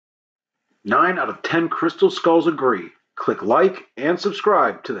9 out of 10 Crystal Skulls agree. Click like and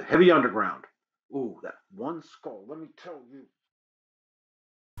subscribe to the Heavy Underground. Ooh, that one skull, let me tell you.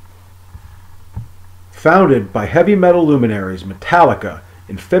 Founded by heavy metal luminaries Metallica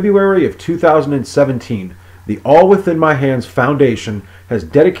in February of 2017, the All Within My Hands Foundation has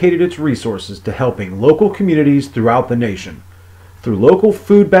dedicated its resources to helping local communities throughout the nation. Through local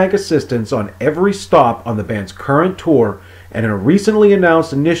food bank assistance on every stop on the band's current tour and in a recently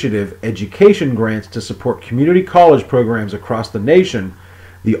announced initiative, education grants to support community college programs across the nation,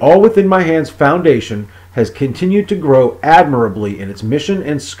 the All Within My Hands Foundation has continued to grow admirably in its mission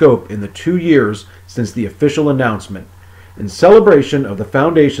and scope in the 2 years since the official announcement. In celebration of the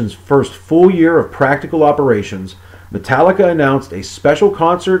Foundation's first full year of practical operations, Metallica announced a special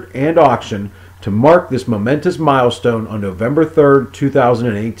concert and auction to mark this momentous milestone on November 3,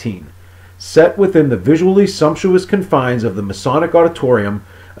 2018. Set within the visually sumptuous confines of the Masonic Auditorium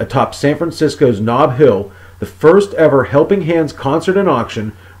atop San Francisco's Nob Hill, the first ever Helping Hands concert and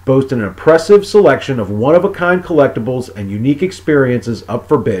auction boasts an impressive selection of one-of-a-kind collectibles and unique experiences up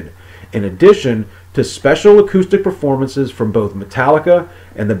for bid, in addition to special acoustic performances from both Metallica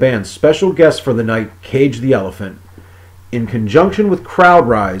and the band's special guest for the night, Cage the Elephant. In conjunction with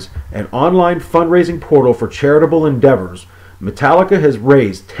CrowdRise, an online fundraising portal for charitable endeavors, Metallica has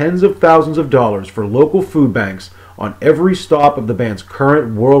raised tens of thousands of dollars for local food banks on every stop of the band's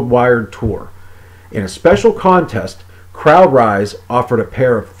current worldwide tour. In a special contest, CrowdRise offered a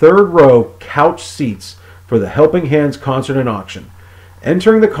pair of third-row couch seats for the Helping Hands concert and auction.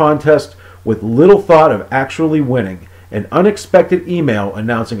 Entering the contest with little thought of actually winning, an unexpected email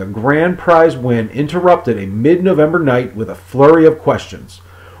announcing a grand prize win interrupted a mid-November night with a flurry of questions.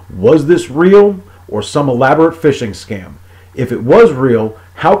 Was this real or some elaborate phishing scam? If it was real,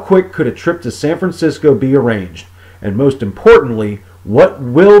 how quick could a trip to San Francisco be arranged? And most importantly, what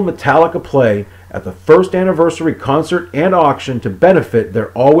will Metallica play at the first anniversary concert and auction to benefit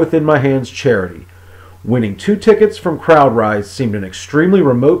their All Within My Hands charity? Winning 2 tickets from CrowdRise seemed an extremely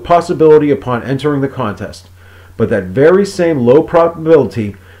remote possibility upon entering the contest, but that very same low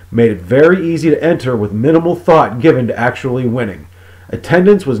probability made it very easy to enter with minimal thought given to actually winning.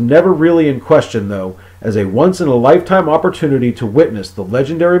 Attendance was never really in question, though, as a once-in-a-lifetime opportunity to witness the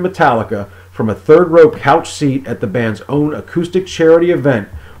legendary Metallica from a third-row couch seat at the band's own acoustic charity event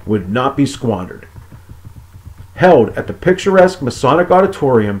would not be squandered. Held at the picturesque Masonic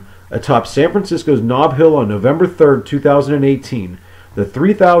Auditorium atop San Francisco's Nob Hill on November 3, 2018, the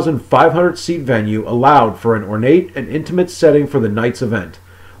 3,500-seat venue allowed for an ornate and intimate setting for the night's event.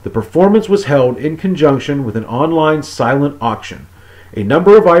 The performance was held in conjunction with an online silent auction. A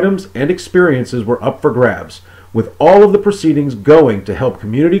number of items and experiences were up for grabs, with all of the proceedings going to help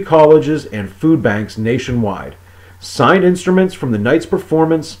community colleges and food banks nationwide. Signed instruments from the night's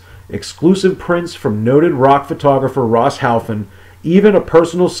performance, exclusive prints from noted rock photographer Ross Halfin, even a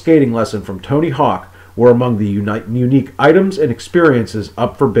personal skating lesson from Tony Hawk were among the unique items and experiences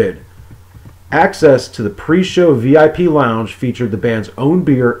up for bid. Access to the pre-show VIP lounge featured the band's own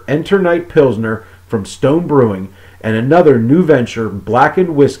beer, Enter Night Pilsner from Stone Brewing, and another new venture,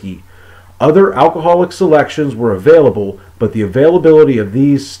 Blackened Whiskey. Other alcoholic selections were available, but the availability of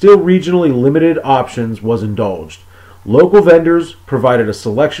these still regionally limited options was indulged. Local vendors provided a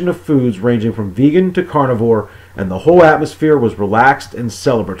selection of foods ranging from vegan to carnivore, and the whole atmosphere was relaxed and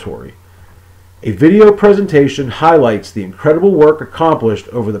celebratory. A video presentation highlights the incredible work accomplished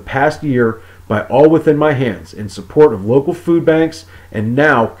over the past year by All Within My Hands in support of local food banks and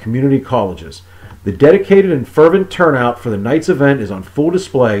now community colleges. The dedicated and fervent turnout for the night's event is on full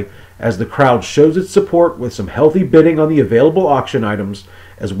display as the crowd shows its support with some healthy bidding on the available auction items,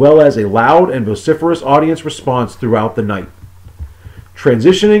 as well as a loud and vociferous audience response throughout the night.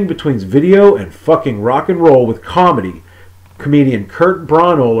 Transitioning between video and fucking rock and roll with comedy, comedian Kurt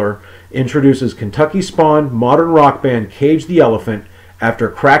Braunohler introduces Kentucky-spawned modern rock band Cage the Elephant after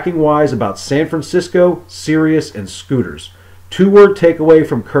cracking wise about San Francisco, Sirius, and scooters. 2-word takeaway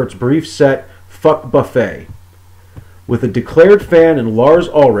from Kurt's brief set, fuck buffet. With a declared fan in Lars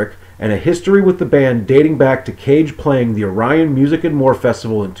Ulrich and a history with the band dating back to Cage playing the Orion Music and More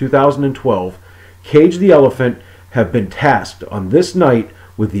Festival in 2012, Cage the Elephant have been tasked on this night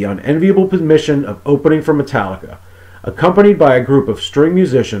with the unenviable mission of opening for Metallica. Accompanied by a group of string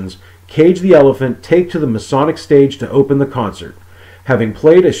musicians, Cage the Elephant take to the Masonic stage to open the concert. Having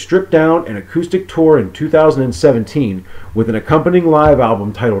played a stripped-down and acoustic tour in 2017 with an accompanying live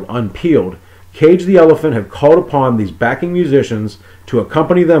album titled Unpeeled, Cage the Elephant have called upon these backing musicians to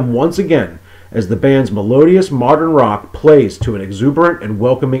accompany them once again as the band's melodious modern rock plays to an exuberant and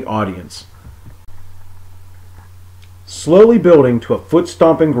welcoming audience. Slowly building to a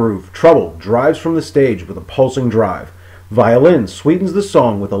foot-stomping groove, Trouble drives from the stage with a pulsing drive. Violin sweetens the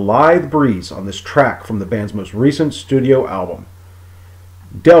song with a lithe breeze on this track from the band's most recent studio album.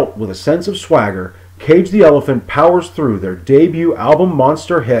 Dealt with a sense of swagger, Cage the Elephant powers through their debut album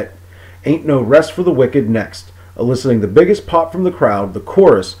monster hit, Ain't No Rest for the Wicked, next. Eliciting the biggest pop from the crowd, the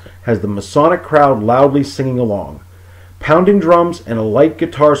chorus has the Masonic crowd loudly singing along. Pounding drums and a light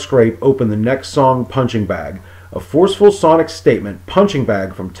guitar scrape open the next song, Punching Bag. A forceful sonic statement, Punching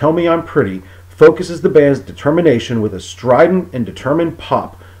Bag from Tell Me I'm Pretty, focuses the band's determination with a strident and determined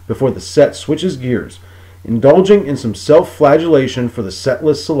pop before the set switches gears. Indulging in some self-flagellation for the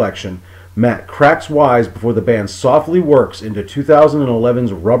setlist selection, Matt cracks wise before the band softly works into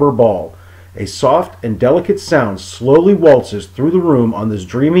 2011's Rubber Ball. A soft and delicate sound slowly waltzes through the room on this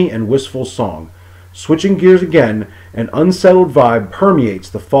dreamy and wistful song. Switching gears again, an unsettled vibe permeates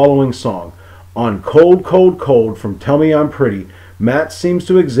the following song. On Cold, Cold, Cold from Tell Me I'm Pretty, Matt seems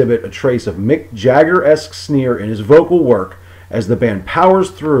to exhibit a trace of Mick Jagger-esque sneer in his vocal work as the band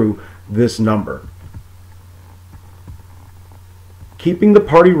powers through this number. Keeping the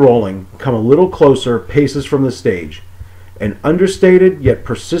party rolling, Come a Little Closer paces from the stage. An understated yet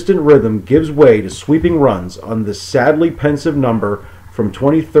persistent rhythm gives way to sweeping runs on this sadly pensive number from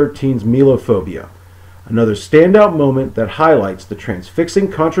 2013's Melophobia. Another standout moment that highlights the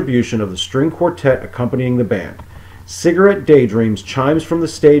transfixing contribution of the string quartet accompanying the band. Cigarette Daydreams chimes from the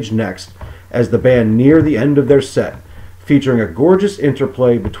stage next as the band near the end of their set, featuring a gorgeous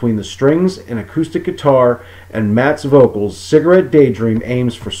interplay between the strings and acoustic guitar and Matt's vocals. Cigarette Daydream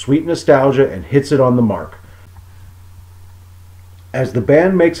aims for sweet nostalgia and hits it on the mark. As the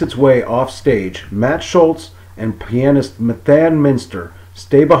band makes its way off stage, Matt Schultz and pianist Mathan Minster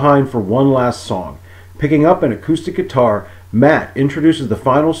stay behind for one last song. Picking up an acoustic guitar, Matt introduces the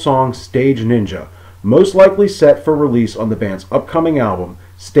final song, Stage Ninja. Most likely set for release on the band's upcoming album,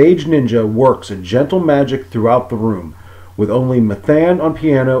 Stage Ninja works a gentle magic throughout the room. With only Mathan on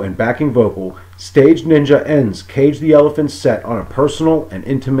piano and backing vocal, Stage Ninja ends Cage the Elephant's set on a personal and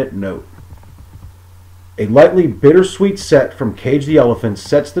intimate note. A lightly bittersweet set from Cage the Elephant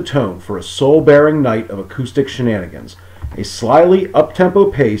sets the tone for a soul-bearing night of acoustic shenanigans. A slyly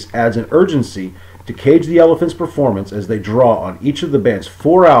up-tempo pace adds an urgency to Cage the Elephant's performance as they draw on each of the band's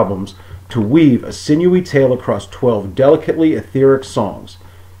 4 albums to weave a sinewy tale across 12 delicately etheric songs.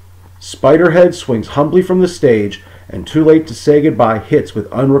 Spiderhead swings humbly from the stage, and Too Late to Say Goodbye hits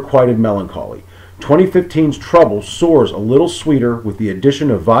with unrequited melancholy. 2015's Trouble soars a little sweeter with the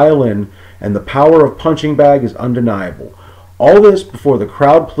addition of violin, and the power of Punching Bag is undeniable. All this before the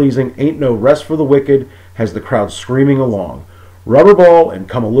crowd-pleasing Ain't No Rest for the Wicked has the crowd screaming along. Rubber Ball and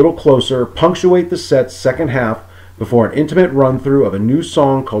Come a Little Closer punctuate the set's second half before an intimate run-through of a new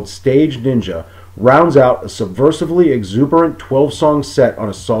song called Stage Ninja rounds out a subversively exuberant 12-song set on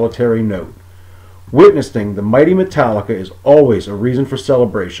a solitary note. Witnessing the mighty Metallica is always a reason for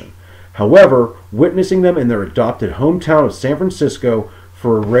celebration. However, witnessing them in their adopted hometown of San Francisco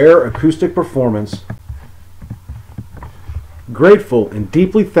for a rare acoustic performance, grateful and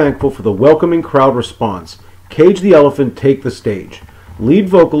deeply thankful for the welcoming crowd response, Cage the Elephant take the stage. Lead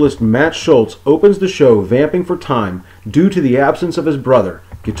vocalist Matt Schultz opens the show vamping for time due to the absence of his brother,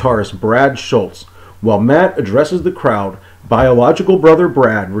 guitarist Brad Schultz. While Matt addresses the crowd, biological brother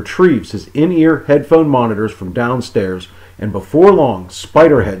Brad retrieves his in-ear headphone monitors from downstairs, and before long,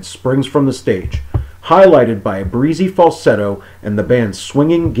 Spiderhead springs from the stage. Highlighted by a breezy falsetto and the band's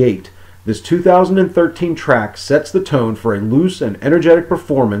swinging gait, this 2013 track sets the tone for a loose and energetic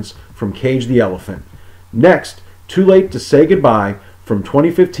performance from Cage the Elephant. Next, Too Late to Say Goodbye from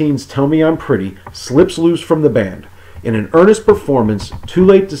 2015's Tell Me I'm Pretty slips loose from the band. In an earnest performance, Too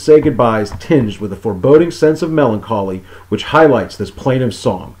Late to Say Goodbye is tinged with a foreboding sense of melancholy which highlights this plaintive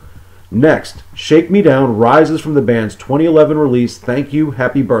song. Next, Shake Me Down rises from the band's 2011 release Thank You,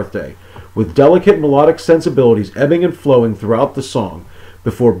 Happy Birthday, with delicate melodic sensibilities ebbing and flowing throughout the song,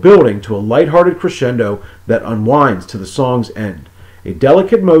 before building to a lighthearted crescendo that unwinds to the song's end. A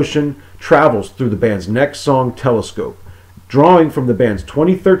delicate motion travels through the band's next song, Telescope. Drawing from the band's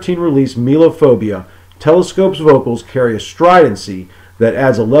 2013 release Melophobia, Telescope's vocals carry a stridency that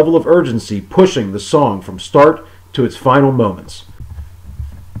adds a level of urgency, pushing the song from start to its final moments.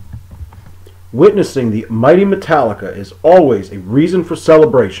 Witnessing the mighty Metallica is always a reason for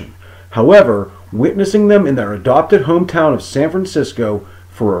celebration. However, witnessing them in their adopted hometown of San Francisco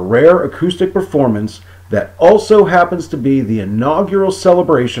for a rare acoustic performance that also happens to be the inaugural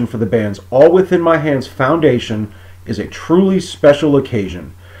celebration for the band's All Within My Hands Foundation is a truly special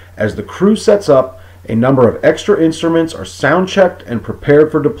occasion. As the crew sets up, a number of extra instruments are sound-checked and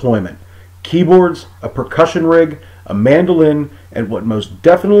prepared for deployment. Keyboards, a percussion rig, a mandolin, and what most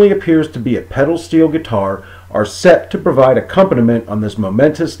definitely appears to be a pedal steel guitar are set to provide accompaniment on this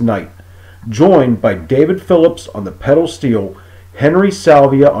momentous night, joined by David Phillips on the pedal steel, Henry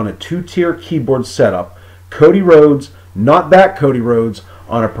Salvia on a two-tier keyboard setup, Cody Rhodes, not that Cody Rhodes,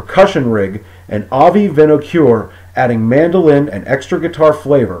 on a percussion rig, and Avi Vinokur adding mandolin and extra guitar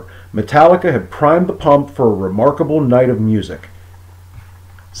flavor. Metallica had primed the pump for a remarkable night of music.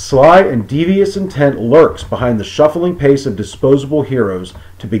 Sly and devious intent lurks behind the shuffling pace of Disposable Heroes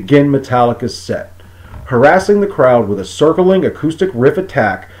to begin Metallica's set, harassing the crowd with a circling acoustic riff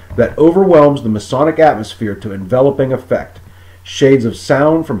attack that overwhelms the Masonic atmosphere to enveloping effect. Shades of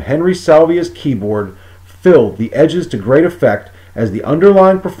sound from Henry Salvia's keyboard fill the edges to great effect as the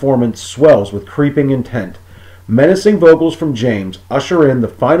underlying performance swells with creeping intent. Menacing vocals from James usher in the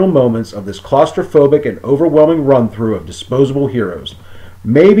final moments of this claustrophobic and overwhelming run-through of Disposable Heroes.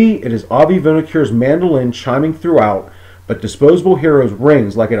 Maybe it is Avi Vinokur's mandolin chiming throughout, but Disposable Heroes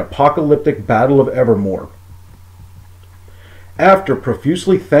rings like an apocalyptic battle of Evermore. After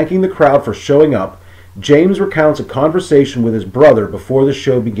profusely thanking the crowd for showing up, James recounts a conversation with his brother before the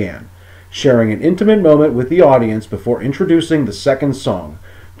show began, sharing an intimate moment with the audience before introducing the second song.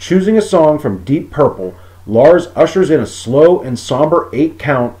 Choosing a song from Deep Purple, Lars ushers in a slow and somber 8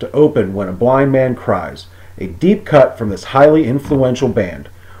 count to open When a Blind Man Cries, a deep cut from this highly influential band.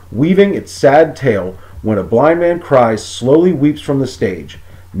 Weaving its sad tale, When a Blind Man Cries slowly weeps from the stage.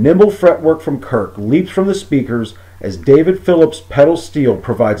 Nimble fretwork from Kirk leaps from the speakers as David Phillips' pedal steel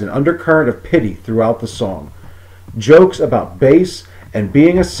provides an undercurrent of pity throughout the song. Jokes about bass and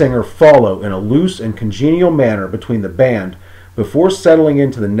being a singer follow in a loose and congenial manner between the band before settling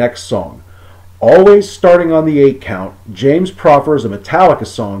into the next song. Always starting on the 8 count, James proffers a Metallica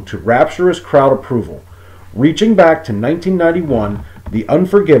song to rapturous crowd approval. Reaching back to 1991, The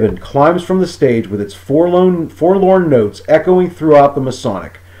Unforgiven climbs from the stage with its forlorn notes echoing throughout the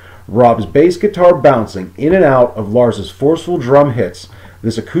Masonic. Rob's bass guitar bouncing in and out of Lars's forceful drum hits,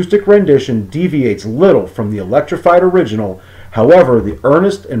 this acoustic rendition deviates little from the electrified original. However, the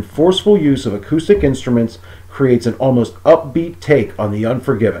earnest and forceful use of acoustic instruments creates an almost upbeat take on The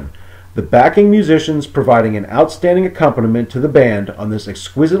Unforgiven, the backing musicians providing an outstanding accompaniment to the band on this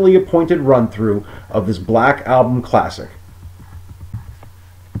exquisitely appointed run-through of this Black Album classic.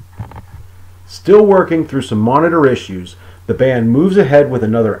 Still working through some monitor issues, the band moves ahead with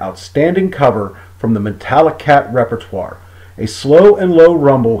another outstanding cover from the Metallica repertoire. A slow and low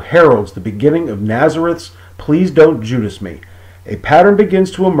rumble heralds the beginning of Nazareth's Please Don't Judas Me. A pattern begins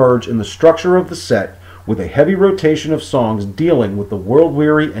to emerge in the structure of the set, with a heavy rotation of songs dealing with the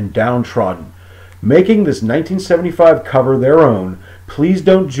world-weary and downtrodden. Making this 1975 cover their own, Please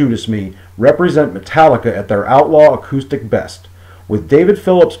Don't Judas Me represent Metallica at their outlaw acoustic best, with David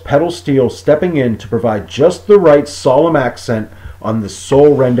Phillips' pedal steel stepping in to provide just the right solemn accent on this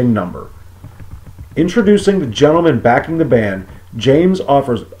soul-rending number. Introducing the gentleman backing the band, James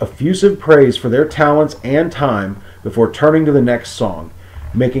offers effusive praise for their talents and time before turning to the next song,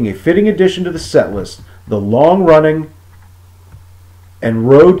 making a fitting addition to the setlist. The long-running and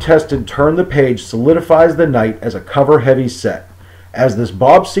road-tested Turn the Page solidifies the night as a cover-heavy set. As this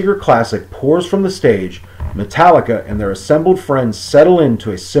Bob Seger classic pours from the stage, Metallica and their assembled friends settle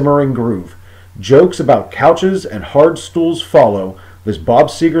into a simmering groove. Jokes about couches and hard stools follow this Bob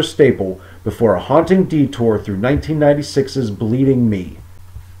Seger staple before a haunting detour through 1996's Bleeding Me.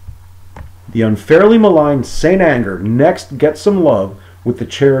 The unfairly maligned Saint Anger next gets some love with the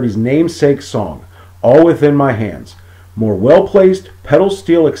charity's namesake song, All Within My Hands. More well-placed pedal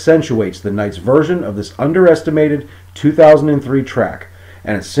steel accentuates the night's version of this underestimated 2003 track,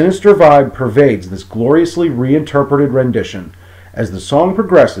 and a sinister vibe pervades this gloriously reinterpreted rendition. As the song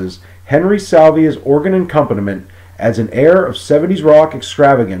progresses, Henry Salvia's organ accompaniment adds an air of 70s rock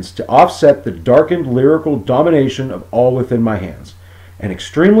extravagance to offset the darkened lyrical domination of All Within My Hands. An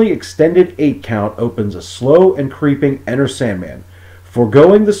extremely extended 8 count opens a slow and creeping Enter Sandman.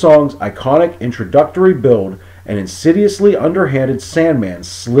 Foregoing the song's iconic introductory build, an insidiously underhanded Sandman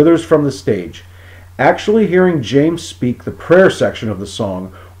slithers from the stage. Actually hearing James speak the prayer section of the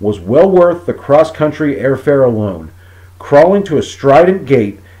song was well worth the cross-country airfare alone, crawling to a strident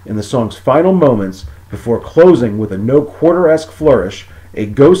gait in the song's final moments before closing with a no-quarter-esque flourish. A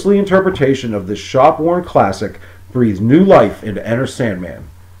ghostly interpretation of this shop-worn classic breathes new life into Enter Sandman.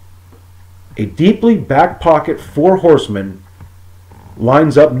 A deeply back-pocket Four Horsemen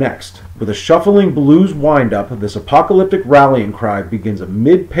lines up next. With a shuffling blues wind-up, this apocalyptic rallying cry begins a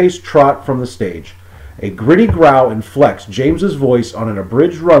mid-paced trot from the stage. A gritty growl inflects James's voice on an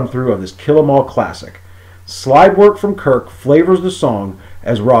abridged run-through of this Kill 'Em All classic. Slide work from Kirk flavors the song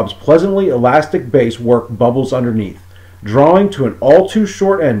as Rob's pleasantly elastic bass work bubbles underneath. Drawing to an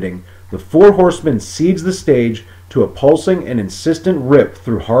all-too-short ending, the Four Horsemen seeds the stage to a pulsing and insistent rip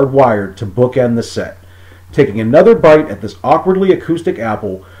through Hardwired to bookend the set. Taking another bite at this awkwardly acoustic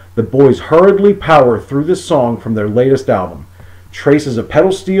apple, the boys hurriedly power through this song from their latest album. Traces of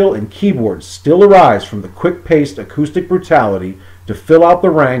pedal steel and keyboards still arise from the quick-paced acoustic brutality to fill out the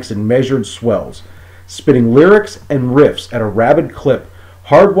ranks in measured swells. Spitting lyrics and riffs at a rabid clip,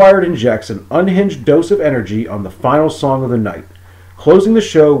 Hardwired injects an unhinged dose of energy on the final song of the night. Closing the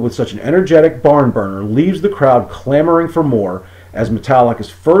show with such an energetic barn burner leaves the crowd clamoring for more as Metallica's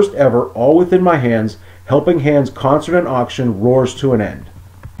first ever All Within My Hands Helping Hands concert and auction roars to an end.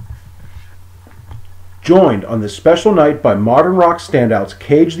 Joined on this special night by modern rock standouts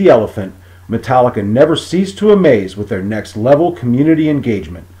Cage the Elephant, Metallica never cease to amaze with their next-level community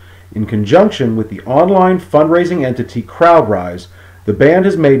engagement. In conjunction with the online fundraising entity CrowdRise, the band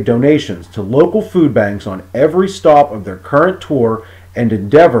has made donations to local food banks on every stop of their current tour and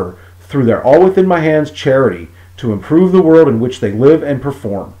endeavor through their All Within My Hands charity to improve the world in which they live and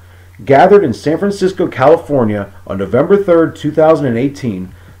perform. Gathered in San Francisco, California on November 3,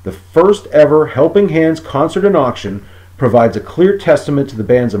 2018, the first ever Helping Hands concert and auction provides a clear testament to the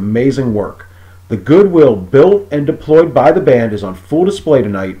band's amazing work. The goodwill built and deployed by the band is on full display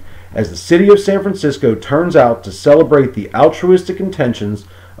tonight as the city of San Francisco turns out to celebrate the altruistic intentions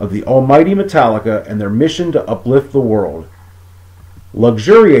of the almighty Metallica and their mission to uplift the world.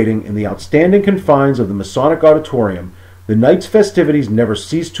 Luxuriating in the outstanding confines of the Masonic Auditorium, the night's festivities never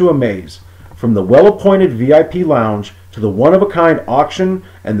cease to amaze, from the well-appointed VIP lounge to the one-of-a-kind auction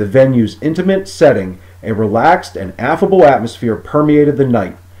and the venue's intimate setting. A relaxed and affable atmosphere permeated the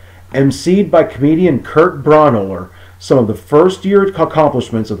night. emceed by comedian Kurt Braunohler, some of the first-year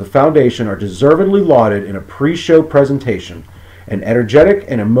accomplishments of the foundation are deservedly lauded in a pre-show presentation. An energetic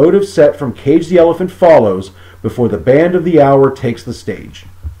and emotive set from Cage the Elephant follows before the band of the hour takes the stage.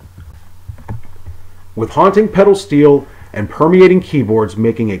 With haunting pedal steel and permeating keyboards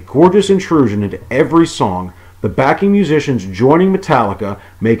making a gorgeous intrusion into every song, the backing musicians joining Metallica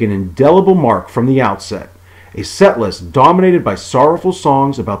make an indelible mark from the outset. A setlist dominated by sorrowful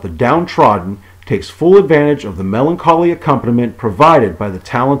songs about the downtrodden takes full advantage of the melancholy accompaniment provided by the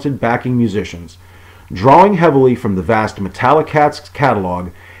talented backing musicians. Drawing heavily from the vast Metallicats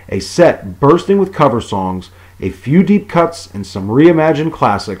catalog, a set bursting with cover songs, a few deep cuts, and some reimagined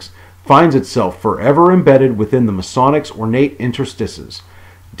classics finds itself forever embedded within the Masonic's ornate interstices.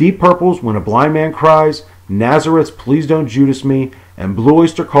 Deep Purple's When a Blind Man Cries, Nazareth's Please Don't Judas Me, and Blue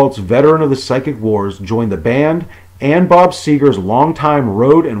Oyster Cult's Veteran of the Psychic Wars join the band, and Bob Seger's longtime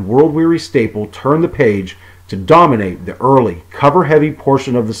road and world-weary staple Turn the Page to dominate the early, cover-heavy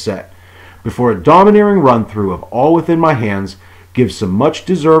portion of the set, before a domineering run-through of All Within My Hands gives some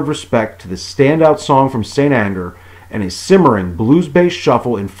much-deserved respect to the standout song from St. Anger, and a simmering blues-based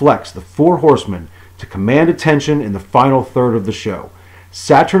shuffle inflects the Four Horsemen to command attention in the final third of the show.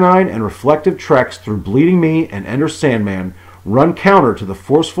 Saturnine and reflective treks through Bleeding Me and Enter Sandman run counter to the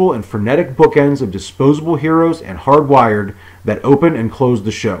forceful and frenetic bookends of Disposable Heroes and Hardwired that open and close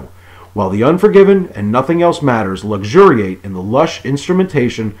the show, while The Unforgiven and Nothing Else Matters luxuriate in the lush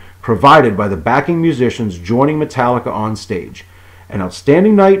instrumentation provided by the backing musicians joining Metallica on stage. An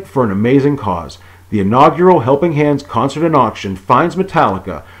outstanding night for an amazing cause. The inaugural Helping Hands concert and auction finds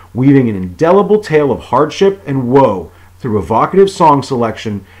Metallica weaving an indelible tale of hardship and woe through evocative song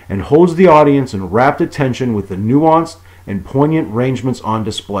selection and holds the audience in rapt attention with the nuanced and poignant arrangements on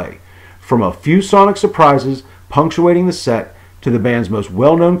display. From a few sonic surprises punctuating the set to the band's most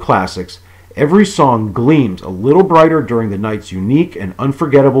well-known classics, every song gleams a little brighter during the night's unique and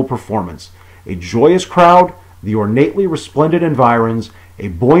unforgettable performance. A joyous crowd, the ornately resplendent environs, a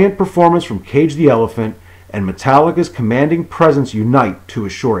buoyant performance from Cage the Elephant, and Metallica's commanding presence unite to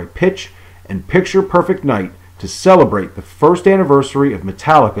assure a pitch and picture-perfect night to celebrate the first anniversary of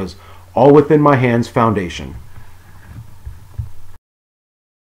Metallica's All Within My Hands foundation.